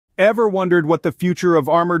Ever wondered what the future of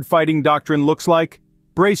armored fighting doctrine looks like?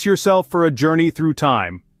 Brace yourself for a journey through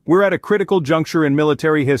time. We're at a critical juncture in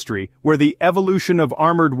military history, where the evolution of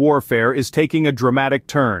armored warfare is taking a dramatic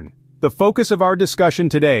turn. The focus of our discussion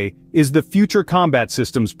today is the Future Combat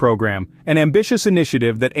Systems Program, an ambitious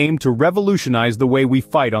initiative that aimed to revolutionize the way we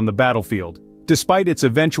fight on the battlefield. Despite its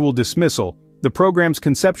eventual dismissal, the program's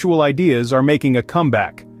conceptual ideas are making a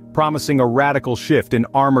comeback, promising a radical shift in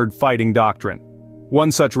armored fighting doctrine. One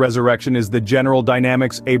such resurrection is the General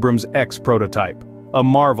Dynamics Abrams-X prototype, a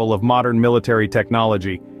marvel of modern military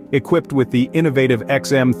technology, equipped with the innovative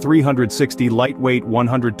XM360 lightweight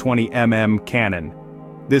 120mm cannon.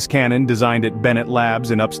 This cannon, designed at Bennett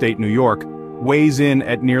Labs in upstate New York, weighs in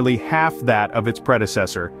at nearly half that of its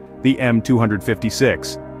predecessor, the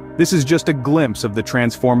M256. This is just a glimpse of the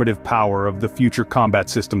transformative power of the Future Combat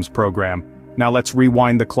Systems Program. Now let's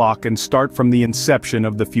rewind the clock and start from the inception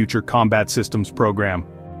of the Future Combat Systems Program.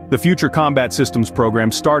 The Future Combat Systems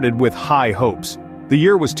Program started with high hopes. The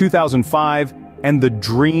year was 2005, and the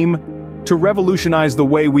dream? To revolutionize the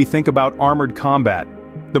way we think about armored combat.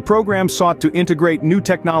 The program sought to integrate new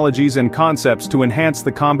technologies and concepts to enhance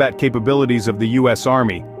the combat capabilities of the U.S.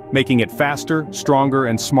 Army, making it faster, stronger,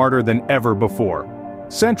 and smarter than ever before.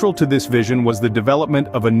 Central to this vision was the development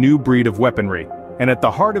of a new breed of weaponry, and at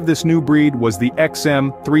the heart of this new breed was the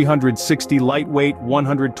XM360 lightweight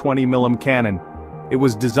 120mm cannon. It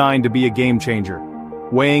was designed to be a game-changer.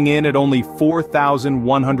 Weighing in at only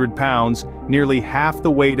 4,100 pounds, nearly half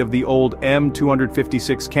the weight of the old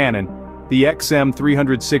M256 cannon, the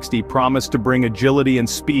XM360 promised to bring agility and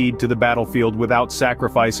speed to the battlefield without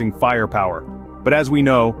sacrificing firepower. But as we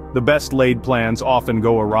know, the best-laid plans often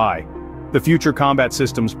go awry. The Future Combat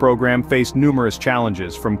Systems Program faced numerous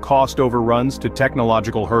challenges, from cost overruns to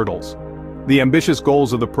technological hurdles. The ambitious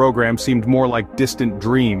goals of the program seemed more like distant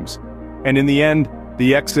dreams, and in the end,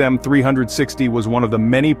 the XM360 was one of the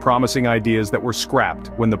many promising ideas that were scrapped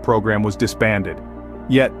when the program was disbanded.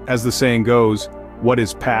 Yet, as the saying goes, what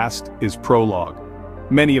is past is prologue.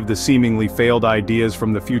 Many of the seemingly failed ideas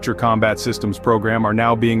from the Future Combat Systems Program are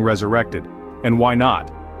now being resurrected. And why not?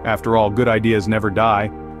 After all, good ideas never die.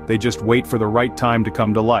 They just wait for the right time to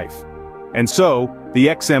come to life. And so, the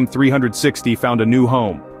XM360 found a new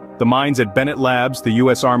home. The minds at Bennett Labs, the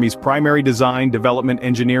U.S. Army's primary design, development,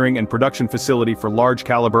 engineering, and production facility for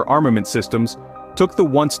large-caliber armament systems, took the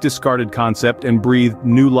once-discarded concept and breathed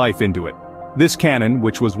new life into it. This cannon,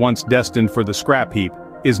 which was once destined for the scrap heap,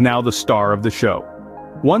 is now the star of the show.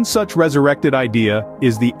 One such resurrected idea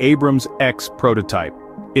is the Abrams-X prototype.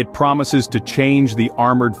 It promises to change the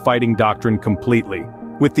armored fighting doctrine completely.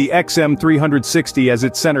 With the XM360 as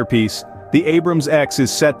its centerpiece, the Abrams-X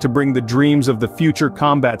is set to bring the dreams of the Future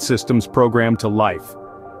Combat Systems Program to life.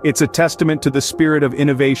 It's a testament to the spirit of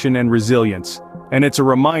innovation and resilience, and it's a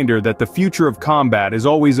reminder that the future of combat is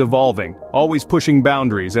always evolving, always pushing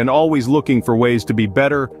boundaries, and always looking for ways to be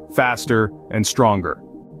better, faster, and stronger.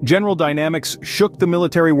 General Dynamics shook the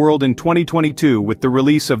military world in 2022 with the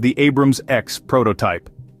release of the Abrams-X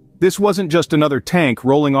prototype. This wasn't just another tank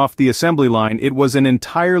rolling off the assembly line, it was an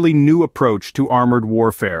entirely new approach to armored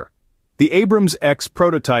warfare. The Abrams-X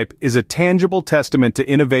prototype is a tangible testament to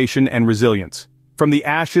innovation and resilience. From the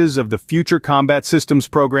ashes of the Future Combat Systems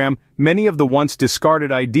Program, many of the once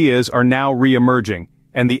discarded ideas are now re-emerging,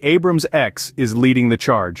 and the Abrams-X is leading the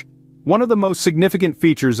charge. One of the most significant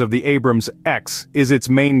features of the Abrams-X is its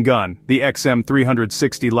main gun, the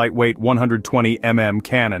XM360 lightweight 120mm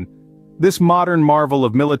cannon. This modern marvel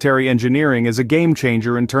of military engineering is a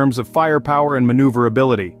game-changer in terms of firepower and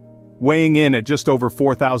maneuverability. Weighing in at just over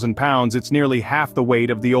 4,000 pounds, it's nearly half the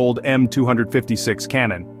weight of the old M256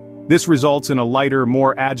 cannon. This results in a lighter,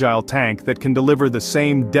 more agile tank that can deliver the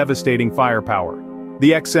same devastating firepower.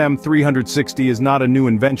 The XM360 is not a new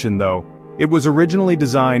invention though. It was originally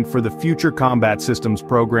designed for the Future Combat Systems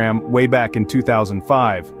Program way back in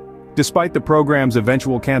 2005. Despite the program's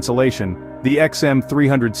eventual cancellation, the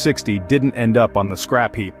XM360 didn't end up on the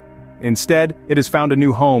scrap heap. Instead, it has found a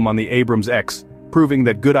new home on the Abrams-X, proving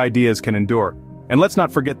that good ideas can endure. And let's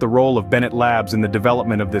not forget the role of Bennett Labs in the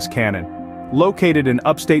development of this cannon. Located in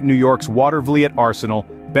upstate New York's Watervliet Arsenal,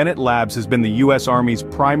 Bennett Labs has been the U.S. Army's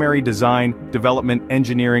primary design, development,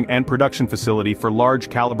 engineering, and production facility for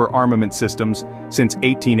large-caliber armament systems since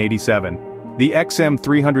 1887. The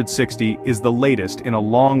XM360 is the latest in a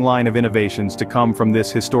long line of innovations to come from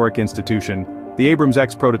this historic institution. The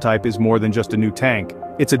Abrams-X prototype is more than just a new tank.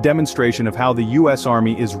 It's a demonstration of how the U.S.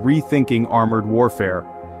 Army is rethinking armored warfare.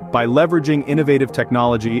 By leveraging innovative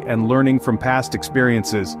technology and learning from past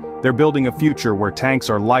experiences, they're building a future where tanks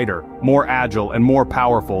are lighter, more agile, and more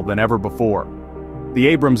powerful than ever before. The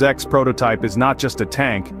Abrams-X prototype is not just a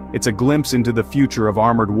tank, it's a glimpse into the future of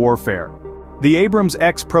armored warfare. The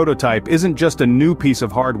Abrams-X prototype isn't just a new piece of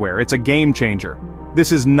hardware, it's a game changer.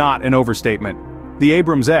 This is not an overstatement. The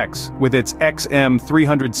Abrams-X, with its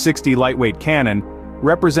XM360 lightweight cannon,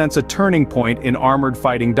 represents a turning point in armored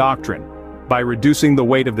fighting doctrine. By reducing the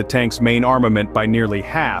weight of the tank's main armament by nearly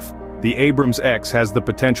half, the Abrams-X has the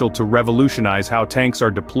potential to revolutionize how tanks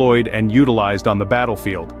are deployed and utilized on the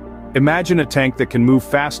battlefield. Imagine a tank that can move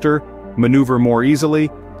faster, maneuver more easily,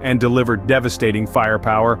 and deliver devastating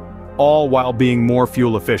firepower, all while being more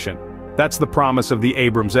fuel efficient. That's the promise of the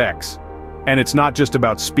Abrams-X. And it's not just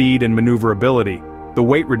about speed and maneuverability. The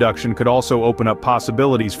weight reduction could also open up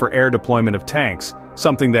possibilities for air deployment of tanks,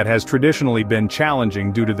 something that has traditionally been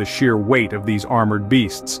challenging due to the sheer weight of these armored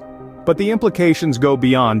beasts. But the implications go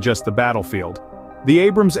beyond just the battlefield. The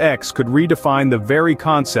Abrams-X could redefine the very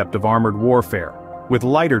concept of armored warfare. With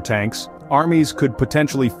lighter tanks, armies could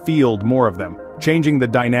potentially field more of them, changing the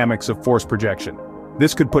dynamics of force projection.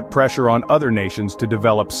 This could put pressure on other nations to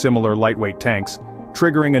develop similar lightweight tanks,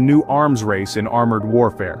 triggering a new arms race in armored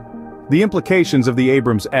warfare. The implications of the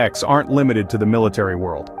Abrams-X aren't limited to the military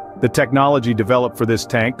world. The technology developed for this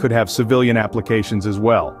tank could have civilian applications as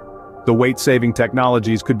well. The weight-saving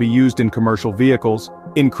technologies could be used in commercial vehicles,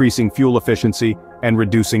 increasing fuel efficiency and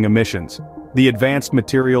reducing emissions. The advanced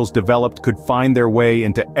materials developed could find their way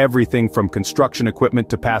into everything from construction equipment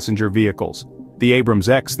to passenger vehicles. The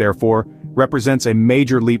Abrams-X, therefore, represents a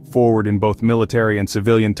major leap forward in both military and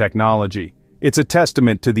civilian technology. It's a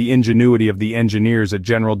testament to the ingenuity of the engineers at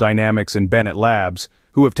General Dynamics and Bennett Labs,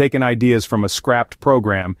 who have taken ideas from a scrapped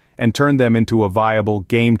program and turned them into a viable,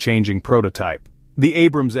 game-changing prototype. The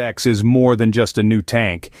Abrams-X is more than just a new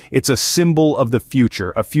tank, it's a symbol of the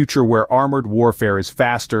future, a future where armored warfare is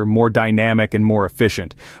faster, more dynamic and more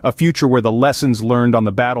efficient, a future where the lessons learned on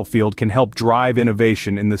the battlefield can help drive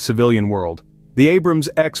innovation in the civilian world. The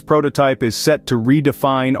Abrams-X prototype is set to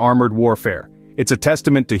redefine armored warfare. It's a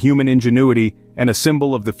testament to human ingenuity and a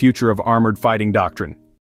symbol of the future of armored fighting doctrine.